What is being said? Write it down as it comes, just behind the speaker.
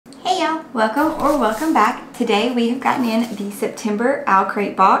Welcome or welcome back. Today we have gotten in the September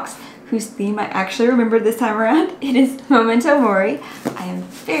Owlcrate box, whose theme I actually remember this time around. It is Memento Mori. I am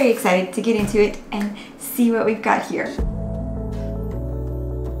very excited to get into it and see what we've got here.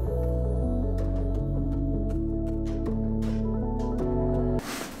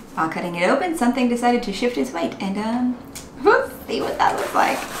 While cutting it open, something decided to shift its weight, and we'll see what that looks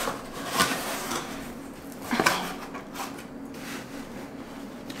like.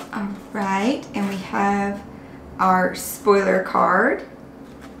 Alright, and we have our spoiler card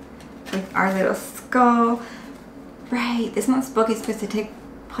with our little skull. Right, this month's book is supposed to take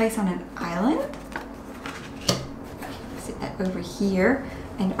place on an island. Sit that over here.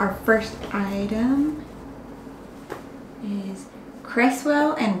 And our first item is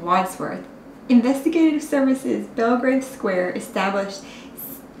Cresswell and Wadsworth. Investigative Services, Belgrave Square, established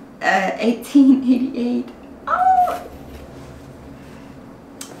 1888. Oh!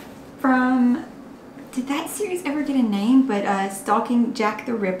 From, did that series ever get a name? But Stalking Jack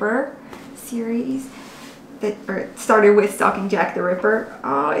the Ripper series that started with Stalking Jack the Ripper.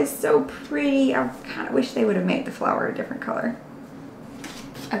 Oh, it's so pretty. I kind of wish they would have made the flower a different color.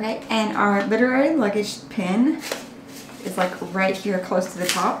 Okay, and our literary luggage pin is like right here close to the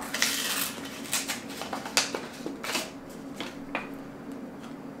top.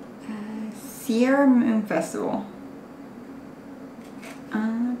 Sierra Moon Festival.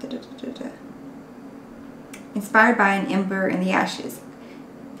 Inspired by an ember in the ashes.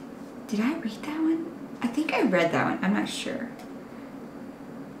 Did I read that one? I think I read that one. I'm not sure.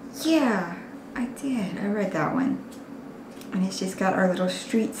 Yeah, I did. I read that one. And it's just got our little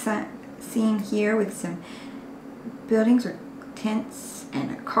street scene here with some buildings or tents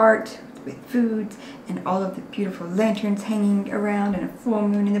and a cart with foods and all of the beautiful lanterns hanging around and a full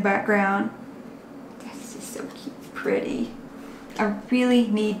moon in the background. That's just so cute, pretty. I really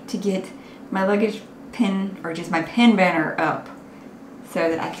need to get my luggage pin, or just my pin banner, up so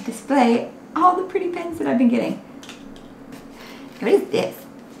that I can display all the pretty pins that I've been getting. What is this?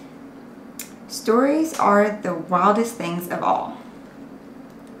 Stories are the wildest things of all.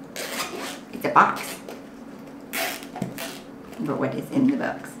 It's a box. But what is in the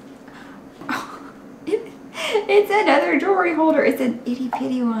box? Oh, it's another jewelry holder. It's an itty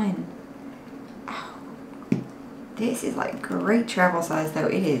bitty one. Oh, this is like great travel size though.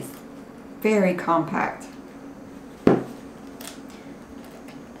 It is very compact.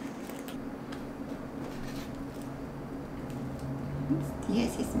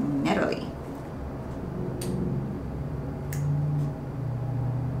 Yes, it's metally.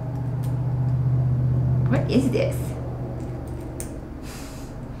 What is this?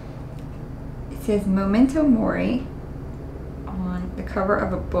 It says Memento Mori on the cover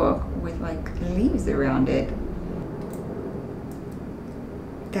of a book with like leaves around it.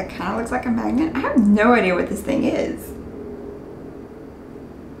 That kind of looks like a magnet. I have no idea what this thing is.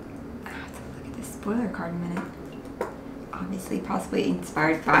 I have to look at this spoiler card in a minute. Obviously, possibly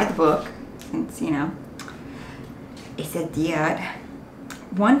inspired by the book, since, you know, it said Diad.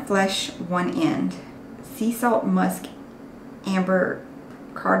 One flesh, one end. Sea salt, musk, amber,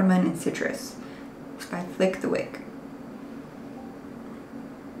 cardamom, and citrus. By Flick the Wick.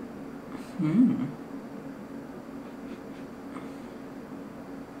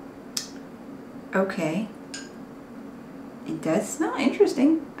 Okay. It does smell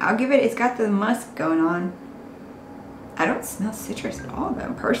interesting. I'll give it, it's got the musk going on. I don't smell citrus at all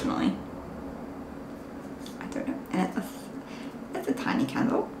though, personally. I don't know. And it's a tiny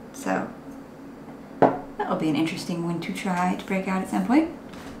candle, so that'll be an interesting one to try to break out at some point.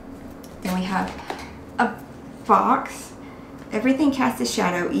 Then we have a box. Everything casts a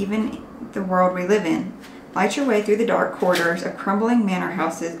shadow, even the world we live in. Light your way through the dark corridors of crumbling manor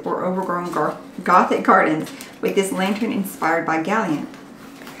houses or overgrown Gothic gardens with this lantern inspired by Galleon.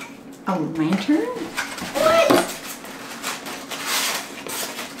 A lantern? What?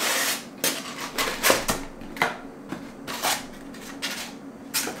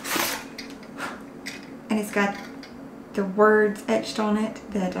 And it's got the words etched on it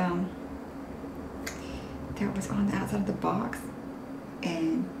that that was on the outside of the box,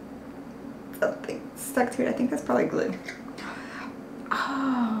 and something stuck to it. I think that's probably glue.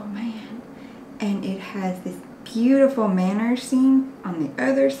 Oh man. And it has this beautiful manor scene on the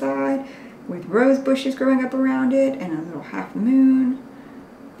other side with rose bushes growing up around it and a little half moon.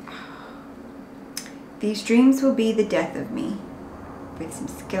 These dreams will be the death of me, with some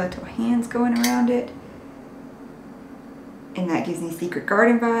skeletal hands going around it. And that gives me Secret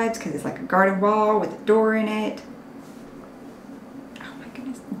Garden vibes because it's like a garden wall with a door in it. Oh my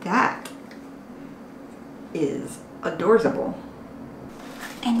goodness, that is adorable.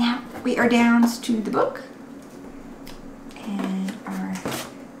 And now we are down to the book and our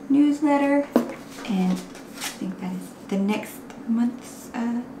newsletter, and I think that is the next month's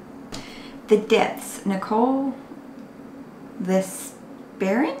The Deaths. Nicole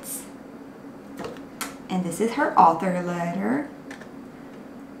Vesperance, and this is her author letter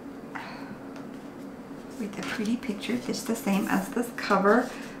with a pretty picture just the same as this cover,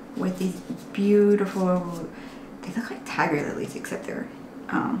 with these beautiful, they look like tiger lilies except they're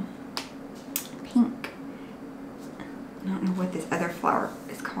pink. I don't know what this other flower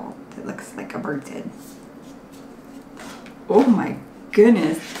is called. It looks like a bird's head. Oh my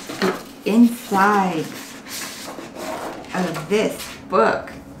goodness. The inside of this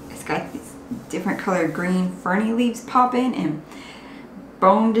book, it's got these different colored green ferny leaves popping and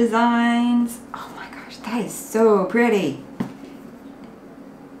bone designs. Oh my gosh, that is so pretty.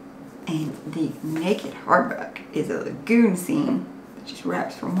 And the naked hardback is a lagoon scene that just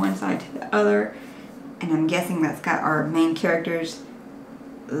wraps from one side to the other. And I'm guessing that's got our main characters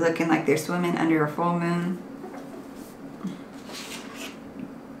looking like they're swimming under a full moon.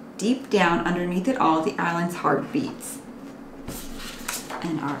 Deep down underneath it all, the island's heart beats.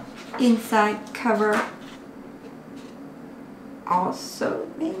 And our inside cover, also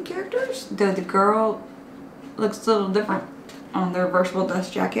main characters, though the girl looks a little different on the reversible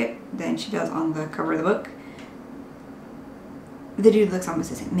dust jacket than she does on the cover of the book. The dude looks almost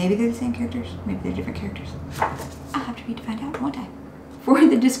the same. Maybe they're the same characters, maybe they're different characters. I'll have to read to find out, won't I? For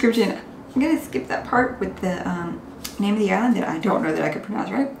the description, I'm gonna skip that part with the name of the island that I don't know that I could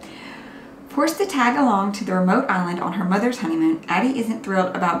pronounce right. Forced to tag along to the remote island on her mother's honeymoon, Addie isn't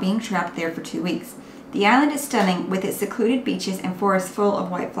thrilled about being trapped there for 2 weeks. The island is stunning with its secluded beaches and forests full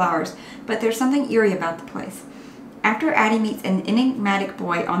of white flowers, but there's something eerie about the place. After Addie meets an enigmatic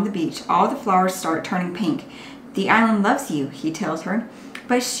boy on the beach, all the flowers start turning pink. The island loves you, he tells her,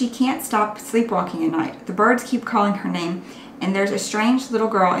 but she can't stop sleepwalking at night. The birds keep calling her name, and there's a strange little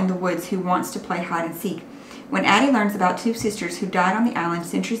girl in the woods who wants to play hide and seek. When Addie learns about 2 sisters who died on the island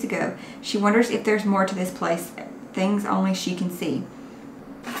centuries ago, she wonders if there's more to this place, things only she can see.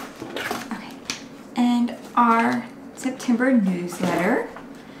 Okay, and our September newsletter,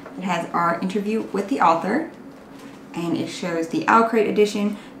 it has our interview with the author, and it shows the Owlcrate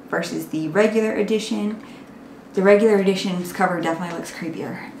edition versus the regular edition. The regular edition's cover definitely looks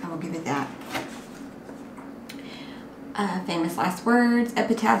creepier. I will give it that. Famous last words,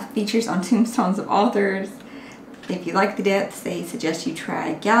 epitaph features on tombstones of authors. If you like The Depths, they suggest you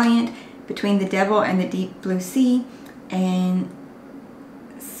try Gallant, Between the Devil and the Deep Blue Sea, and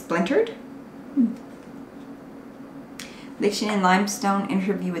Splintered. Fiction and Limestone,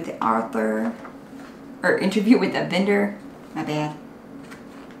 interview with the author, or interview with the vendor, my bad.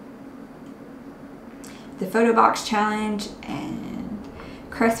 The Photo Box Challenge, and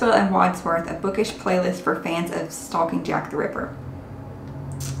Cresswell and Wadsworth, a bookish playlist for fans of Stalking Jack the Ripper.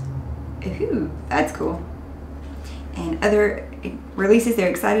 Ooh, that's cool. And other releases they're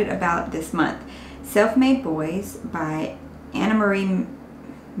excited about this month. Self-Made Boys by Anna Marie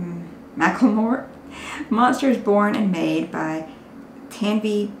McLemore. Monsters Born and Made by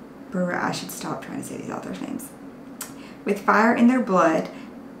Tanvi Burra. I should stop trying to say these authors' names. With Fire in Their Blood,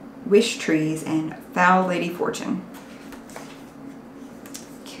 Wish Trees, and Foul Lady Fortune.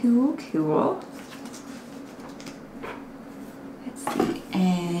 Cool, cool. Let's see.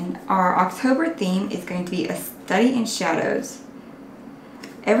 And our October theme is going to be A Study in Shadows.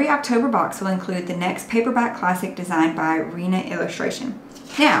 Every October box will include the next paperback classic designed by Rena Illustration.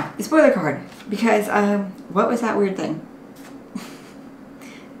 Now, the spoiler card, because what was that weird thing?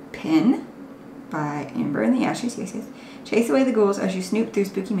 Pen by Amber and the Ashes, yes, yes. Chase away the ghouls as you snoop through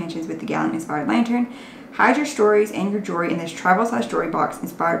spooky mansions with the Gallant-inspired lantern. Hide your stories and your joy in this travel-sized story box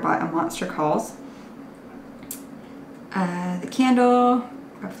inspired by A Monster Calls. The Candle,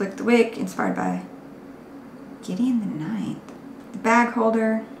 Afflict the Wick, inspired by Gideon the Ninth. The Bag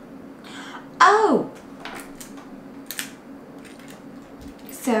Holder. Oh!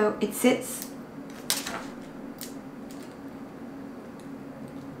 So it sits...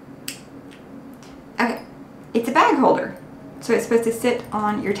 Okay. It's a bag holder. So it's supposed to sit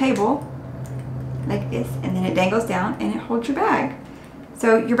on your table like this, and then it dangles down and it holds your bag.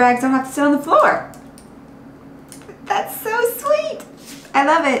 So your bags don't have to sit on the floor. That's so sweet. I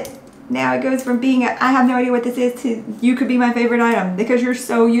love it. Now it goes from being a, I have no idea what this is, to you could be my favorite item because you're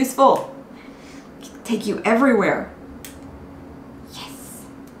so useful. Take you everywhere. Yes.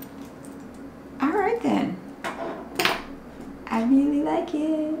 All right then. I really like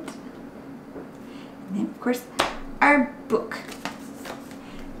it. And then of course our book.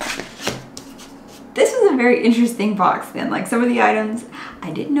 This was a very interesting box then. Like some of the items,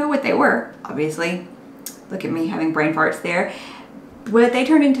 I didn't know what they were, obviously. Look at me having brain farts there. But they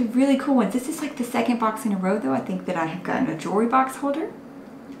turned into really cool ones. This is like the second box in a row though. I think that I have gotten a jewelry box holder.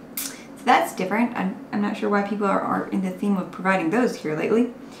 So that's different. I'm not sure why people are in the theme of providing those here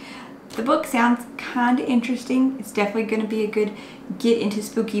lately. The book sounds kind of interesting. It's definitely going to be a good get into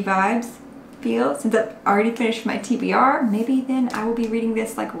spooky vibes feel. Since I've already finished my TBR, maybe then I will be reading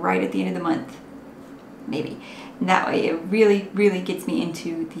this like right at the end of the month. Maybe. And that way it really, really gets me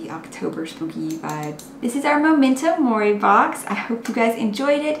into the October spooky vibes. This is our Memento Mori box. I hope you guys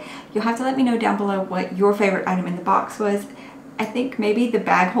enjoyed it. You'll have to let me know down below what your favorite item in the box was. I think maybe the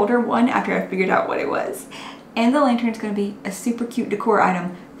bag holder one after I figured out what it was. And the lantern's going to be a super cute decor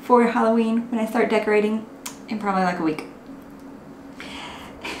item for Halloween when I start decorating in probably like a week.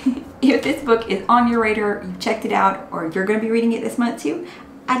 If this book is on your radar, you checked it out, or you're going to be reading it this month too,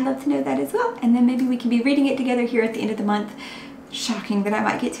 I'd love to know that as well. And then maybe we can be reading it together here at the end of the month. Shocking that I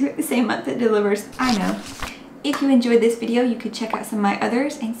might get to it the same month it delivers. I know. If you enjoyed this video, you could check out some of my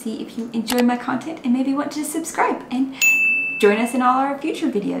others and see if you enjoy my content and maybe want to subscribe and join us in all our future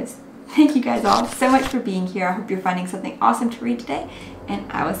videos. Thank you guys all so much for being here. I hope you're finding something awesome to read today, and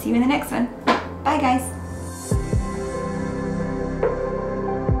I will see you in the next one. Bye guys.